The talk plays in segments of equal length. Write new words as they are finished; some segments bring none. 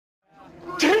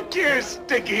Take your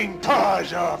sticking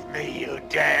paws off me, you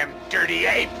damn dirty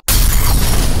ape!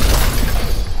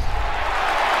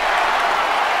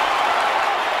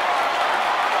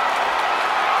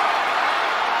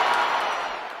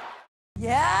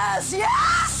 Yes,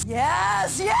 yes,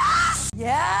 yes, yes,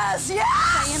 yes,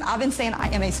 yes. I've been saying I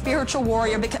am a spiritual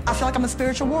warrior because I feel like I'm a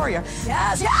spiritual warrior.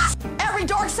 Yes, yes. Every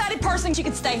dark-sided person, she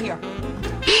could stay here.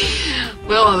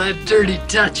 Well, that dirty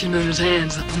touching of his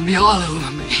hands will be all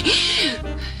over me.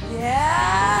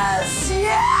 Yes,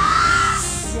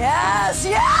 yes, yes,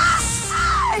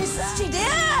 yes. She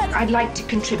did. I'd like to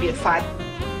contribute $10.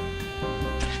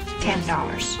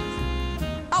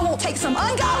 I won't take some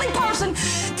ungodly person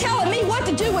telling me what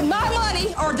to do with my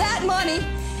money or that money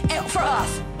for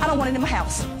us. I don't want it in my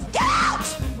house. Get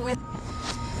out!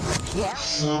 Yeah.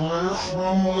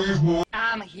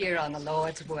 I'm here on the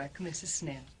Lord's work, Mrs.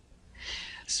 Snell.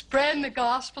 Spreading the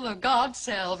gospel of God's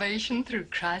salvation through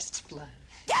Christ's blood.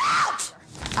 Get out!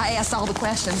 I asked all the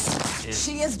questions.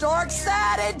 She is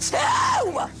dark-sided, too!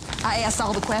 I asked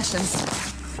all the questions.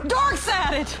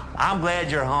 Dark-sided! I'm glad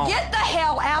you're home. Get the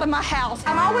hell out of my house.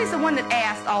 I'm always the one that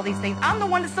asked all these things. I'm the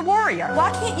one that's the warrior.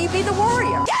 Why can't you be the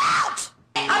warrior? Get out!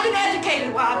 I've been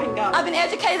educated while I've been gone. I've been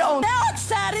educated on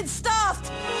dark-sided stuff.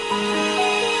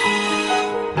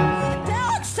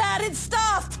 Dark-sided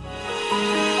stuff.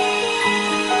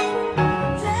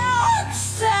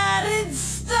 Dark-sided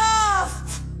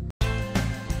stuff.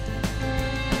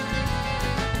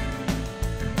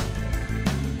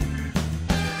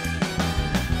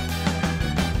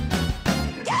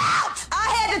 Get out! I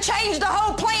had to change the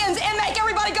whole plans and make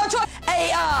everybody go to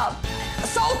a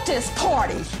solstice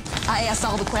party. I asked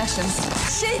all the questions.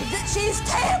 She's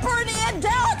tampering in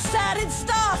dark-sided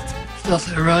stuff. Felt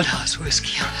that roadhouse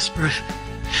whiskey on his breath.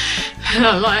 And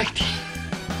I liked it.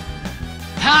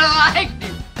 I liked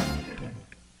it.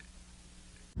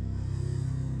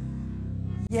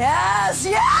 Yes,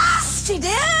 yes, she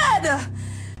did. I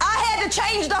had to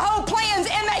change the whole plans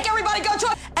and make everybody go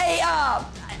to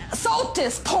a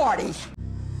solstice party.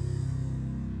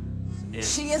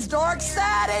 She is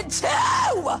dark-sided,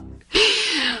 too.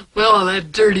 Well,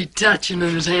 that dirty touching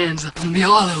of his hands will be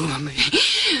all over me.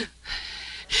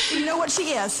 You know what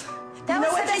she is? You know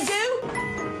what they do?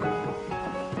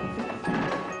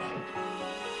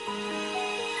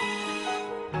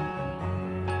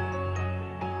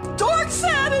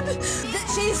 Dark-sided!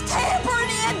 She's tampering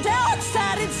in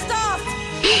dark-sided stuff!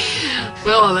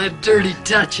 Well, that dirty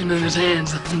touching of his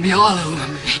hands will be all over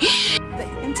me. The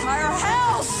entire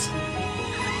house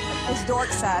is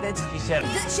dark-sided. She said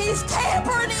she's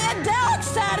tampering in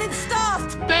dark-sided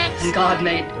stuff! And God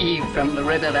made Eve from the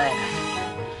rib of Adam,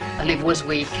 and it was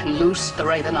weak and loosed the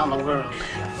raven on the world.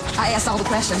 I asked all the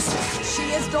questions.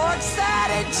 She is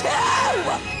dark-sided, too!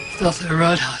 Felt that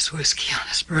roadhouse whiskey on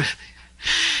his breath.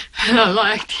 And I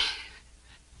liked it.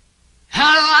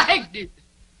 I liked it.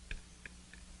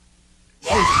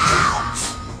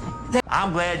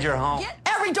 I'm glad you're home. Get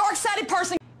every dark-sided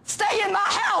person stay in my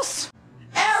house.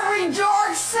 Every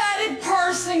dark-sided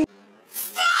person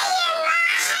stay in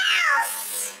my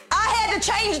house. I had to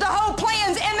change the whole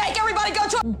plans and make everybody go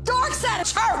to a dark-sided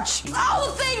church. All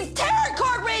the things tarot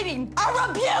card reading, I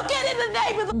rebuke it in the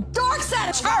name of the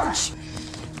dark-sided church.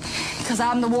 Because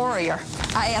I'm the warrior.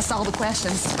 I asked all the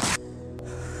questions.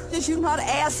 Did you not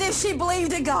ask if she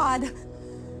believed in God?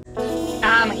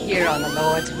 I'm here on the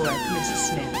Lord's work, Mrs.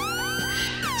 Smith.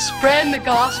 Spreading the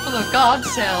gospel of God's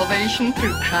salvation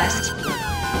through Christ's blood.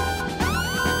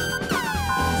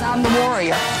 Because I'm the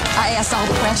warrior. I asked all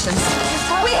the questions.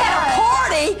 We had a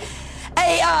party,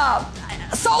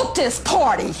 a solstice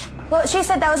party. Well, she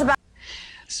said that was about...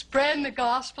 Spreading the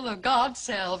gospel of God's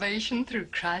salvation through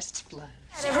Christ's blood.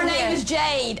 Her name is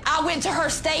Jade. I went to her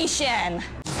station.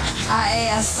 I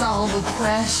asked all the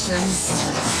questions.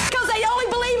 Because they only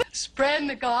believe... Spreading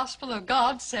the gospel of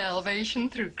God's salvation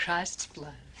through Christ's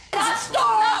blood. Not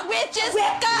store, witches,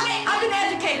 Wicca. I've been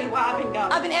educated while I've been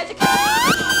gone. I've been educated.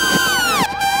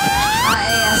 I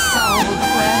asked all the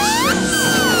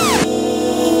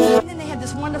questions. And then they had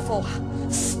this wonderful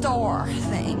store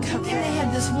thing. Okay. Then they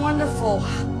had this wonderful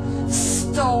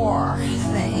store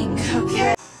thing.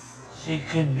 Okay. She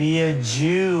could be a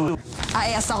Jew.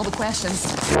 I asked all the questions.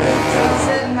 It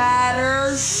doesn't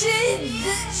matter.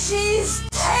 She's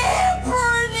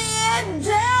tampering in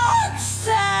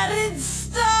dark-sided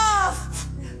stuff.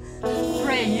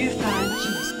 Pray you find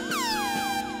Jesus.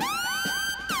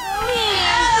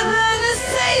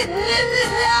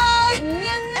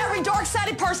 Every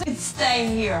dark-sided person stay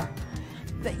here.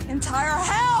 The entire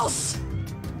house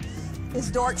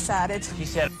is dark-sided. She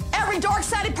said every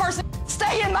dark-sided person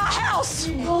stay in my house.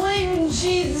 You believe in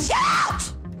Jesus. Get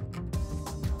out!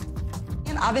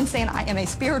 I've been saying I am a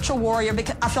spiritual warrior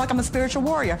because I feel like I'm a spiritual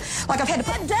warrior. Like I've had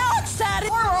to put dark-sided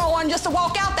armor on just to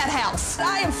walk out that house.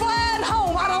 I am flying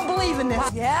home. I don't believe in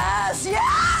this. Yes,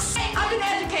 yes! I've been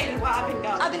educated while I've been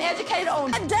gone. I've been educated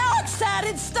on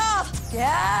dark-sided stuff.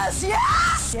 Yes,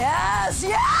 yes! Yes,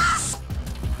 yes!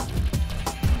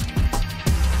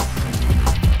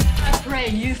 I pray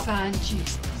you find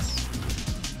Jesus.